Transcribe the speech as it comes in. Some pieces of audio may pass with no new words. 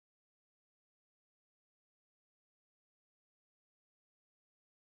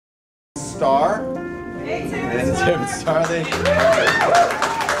Starr. Hey, Tim And Tim and Starr. Is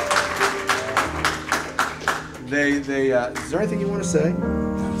there anything you want to say?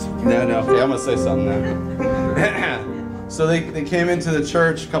 No. Okay, I'm going to say something now. So they came into the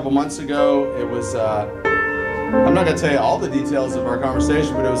church a couple months ago. It was, I'm not going to tell you all the details of our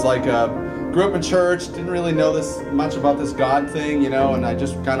conversation, but it was like, grew up in church, didn't really know much about this God thing, and I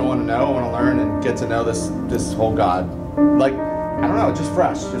just kind of want to know, I want to learn and get to know this whole God. Like, I don't know, just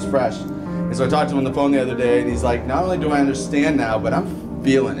fresh. And so I talked to him on the phone the other day, and he's like, not only do I understand now, but I'm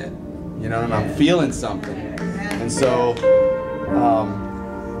feeling it. I'm feeling something. And so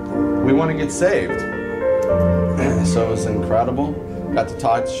we want to get saved. So it was incredible. Got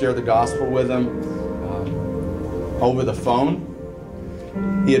to share the gospel with him over the phone.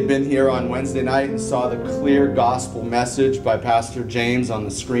 He had been here on Wednesday night and saw the clear gospel message by Pastor James on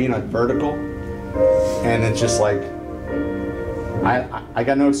the screen on vertical. And it's just like, I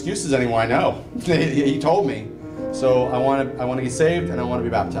got no excuses anymore, I know. He told me. So I want to get saved and I want to be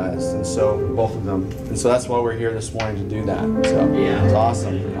baptized. And so both of them. And so that's why we're here this morning to do that. So yeah, it's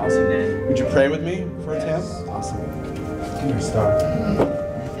awesome. Would you pray with me for Tim? Awesome. Come here, Starr.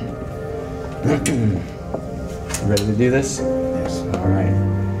 Ready to do this? Yes. All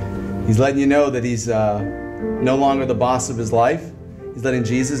right. He's letting you know that he's no longer the boss of his life. He's letting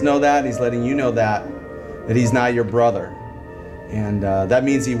Jesus know that. He's letting you know that he's not your brother. And that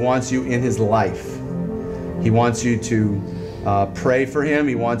means he wants you in his life. He wants you to pray for him.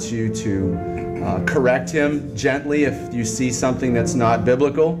 He wants you to correct him gently if you see something that's not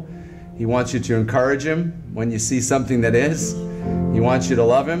biblical. He wants you to encourage him when you see something that is. He wants you to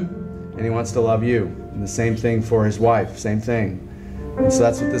love him, and he wants to love you. And the same thing for his wife, same thing. And so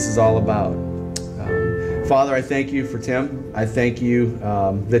that's what this is all about. Father, I thank you for Tim. I thank you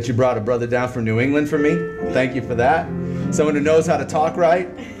that you brought a brother down from New England for me. Thank you for that. Someone who knows how to talk right.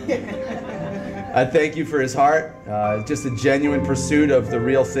 I thank you for his heart, just a genuine pursuit of the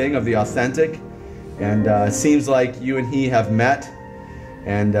real thing, of the authentic. And it seems like you and he have met,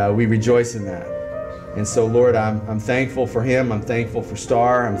 and we rejoice in that. And so, Lord, I'm thankful for him. I'm thankful for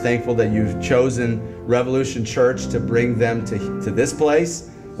Starr. I'm thankful that you've chosen Revolution Church to bring them to this place.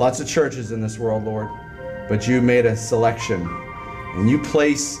 Lots of churches in this world, Lord, but you made a selection, and you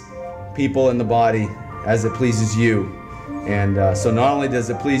place people in the body as it pleases you. And so not only does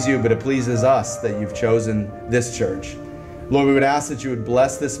it please you, but it pleases us that you've chosen this church. Lord, we would ask that you would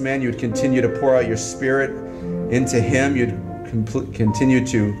bless this man. You would continue to pour out your Spirit into him. You'd continue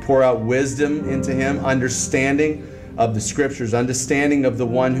to pour out wisdom into him, understanding of the Scriptures, understanding of the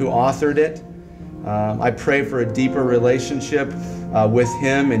one who authored it. I pray for a deeper relationship with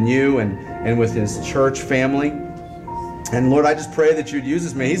him and you and with his church family. And Lord, I just pray that you'd use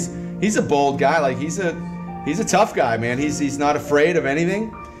this man. He's a bold guy. Like he's a tough guy, man. He's not afraid of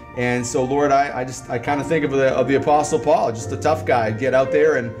anything. And so, Lord, I kind of think of the Apostle Paul, just a tough guy. Get out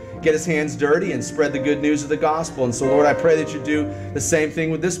there and get his hands dirty and spread the good news of the gospel. And so, Lord, I pray that you do the same thing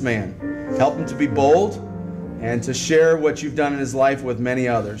with this man. Help him to be bold and to share what you've done in his life with many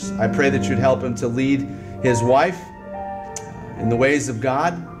others. I pray that you'd help him to lead his wife in the ways of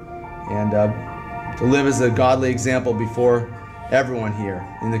God and to live as a godly example before everyone here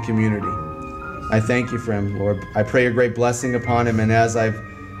in the community. I thank you for him, Lord. I pray a great blessing upon him. And as I've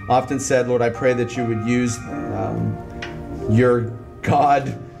often said, Lord, I pray that you would use your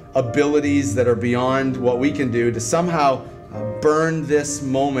God abilities that are beyond what we can do to somehow burn this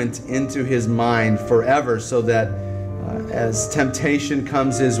moment into his mind forever, so that as temptation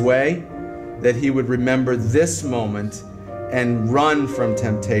comes his way, that he would remember this moment and run from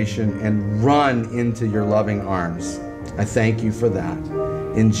temptation and run into your loving arms. I thank you for that.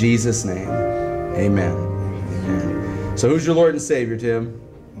 In Jesus' name. Amen. Amen. So who's your Lord and Savior, Tim?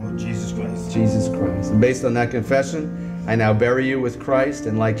 Oh, Jesus Christ. Jesus Christ. And based on that confession, I now bury you with Christ,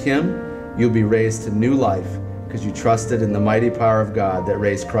 and like him, you'll be raised to new life because you trusted in the mighty power of God that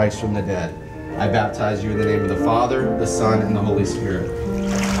raised Christ from the dead. I baptize you in the name of the Father, the Son, and the Holy Spirit.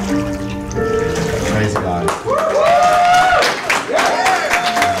 Praise God.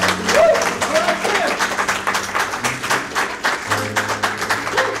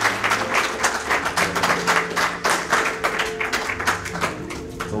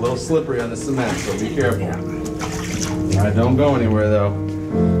 Slippery on the cement, so be careful. All right, don't go anywhere though.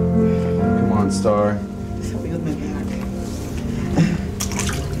 Come on, Starr. Just help me with my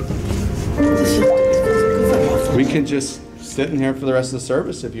back. We can just sit in here for the rest of the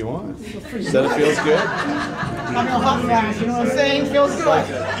service if you want. Said it feels good. I'm no hot flash, you know what I'm saying? Feels good.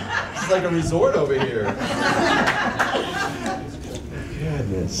 It's like a resort over here.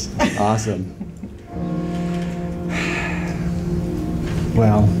 Goodness. Awesome.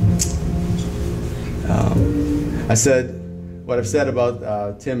 Well, I said what I've said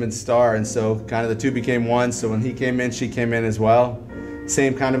about Tim and Starr, and so kind of the two became one. So when he came in, she came in as well.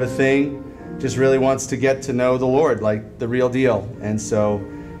 Same kind of a thing. Just really wants to get to know the Lord, like the real deal. And so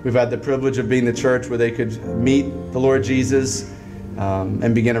we've had the privilege of being the church where they could meet the Lord Jesus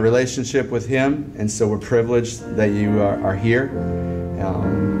and begin a relationship with Him. And so we're privileged that you are here.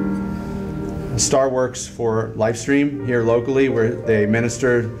 Starr works for Livestream here locally, where they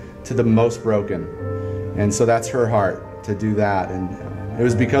minister to the most broken. And so that's her heart, to do that. And it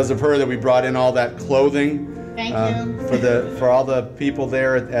was because of her that we brought in all that clothing. Thank you. For all the people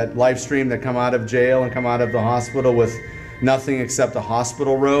there at Livestream that come out of jail and come out of the hospital with nothing except a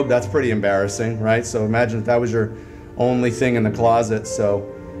hospital robe. That's pretty embarrassing, right? So imagine if that was your only thing in the closet. So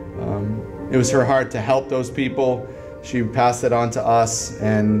it was her heart to help those people. She passed it on to us,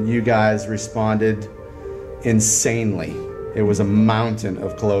 and you guys responded insanely. It was a mountain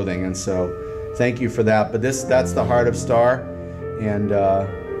of clothing, and so thank you for that. But that's the heart of Starr, and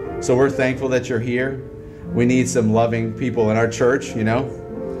so we're thankful that you're here. We need some loving people in our church, you know,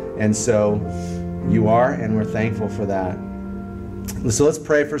 and so you are, and we're thankful for that. So let's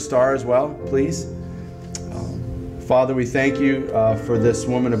pray for Starr as well, please. Father, we thank you for this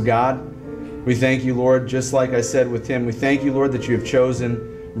woman of God. We thank you, Lord, just like I said with Tim, we thank you, Lord, that you have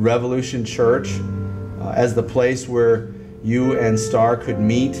chosen Revolution Church as the place where you and Starr could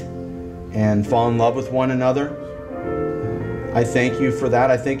meet and fall in love with one another. I thank you for that.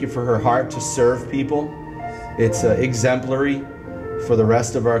 I thank you for her heart to serve people. It's exemplary for the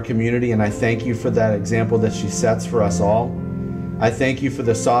rest of our community, and I thank you for that example that she sets for us all. I thank you for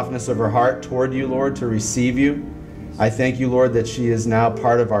the softness of her heart toward you, Lord, to receive you. I thank you, Lord, that she is now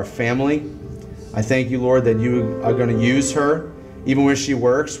part of our family. I thank you, Lord, that you are going to use her, even where she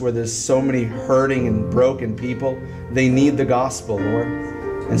works, where there's so many hurting and broken people. They need the gospel, Lord.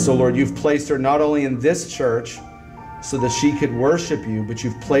 And so, Lord, you've placed her not only in this church so that she could worship you, but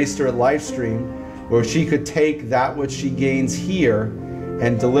you've placed her at Livestream where she could take that which she gains here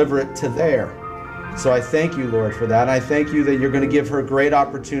and deliver it to there. So I thank you, Lord, for that. I thank you that you're going to give her great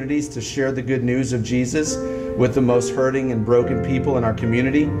opportunities to share the good news of Jesus with the most hurting and broken people in our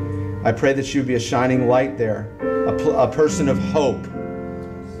community. I pray that she would be a shining light there, a person of hope,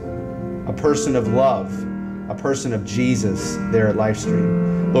 a person of love, a person of Jesus there at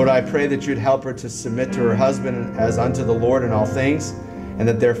Livestream. Lord, I pray that you'd help her to submit to her husband as unto the Lord in all things, and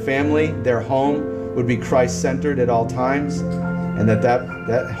that their family, their home, would be Christ-centered at all times, and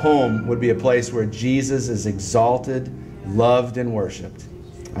that home would be a place where Jesus is exalted, loved, and worshiped.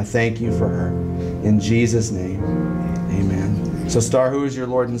 I thank you for her. In Jesus' name, amen. So, Starr, who is your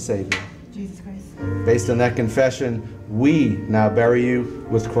Lord and Savior? Jesus Christ. Based on that confession, we now bury you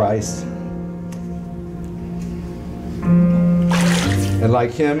with Christ. And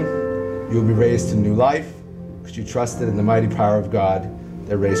like him, you'll be raised to new life because you trusted in the mighty power of God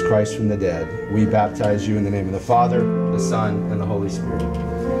that raised Christ from the dead. We baptize you in the name of the Father, the Son, and the Holy Spirit.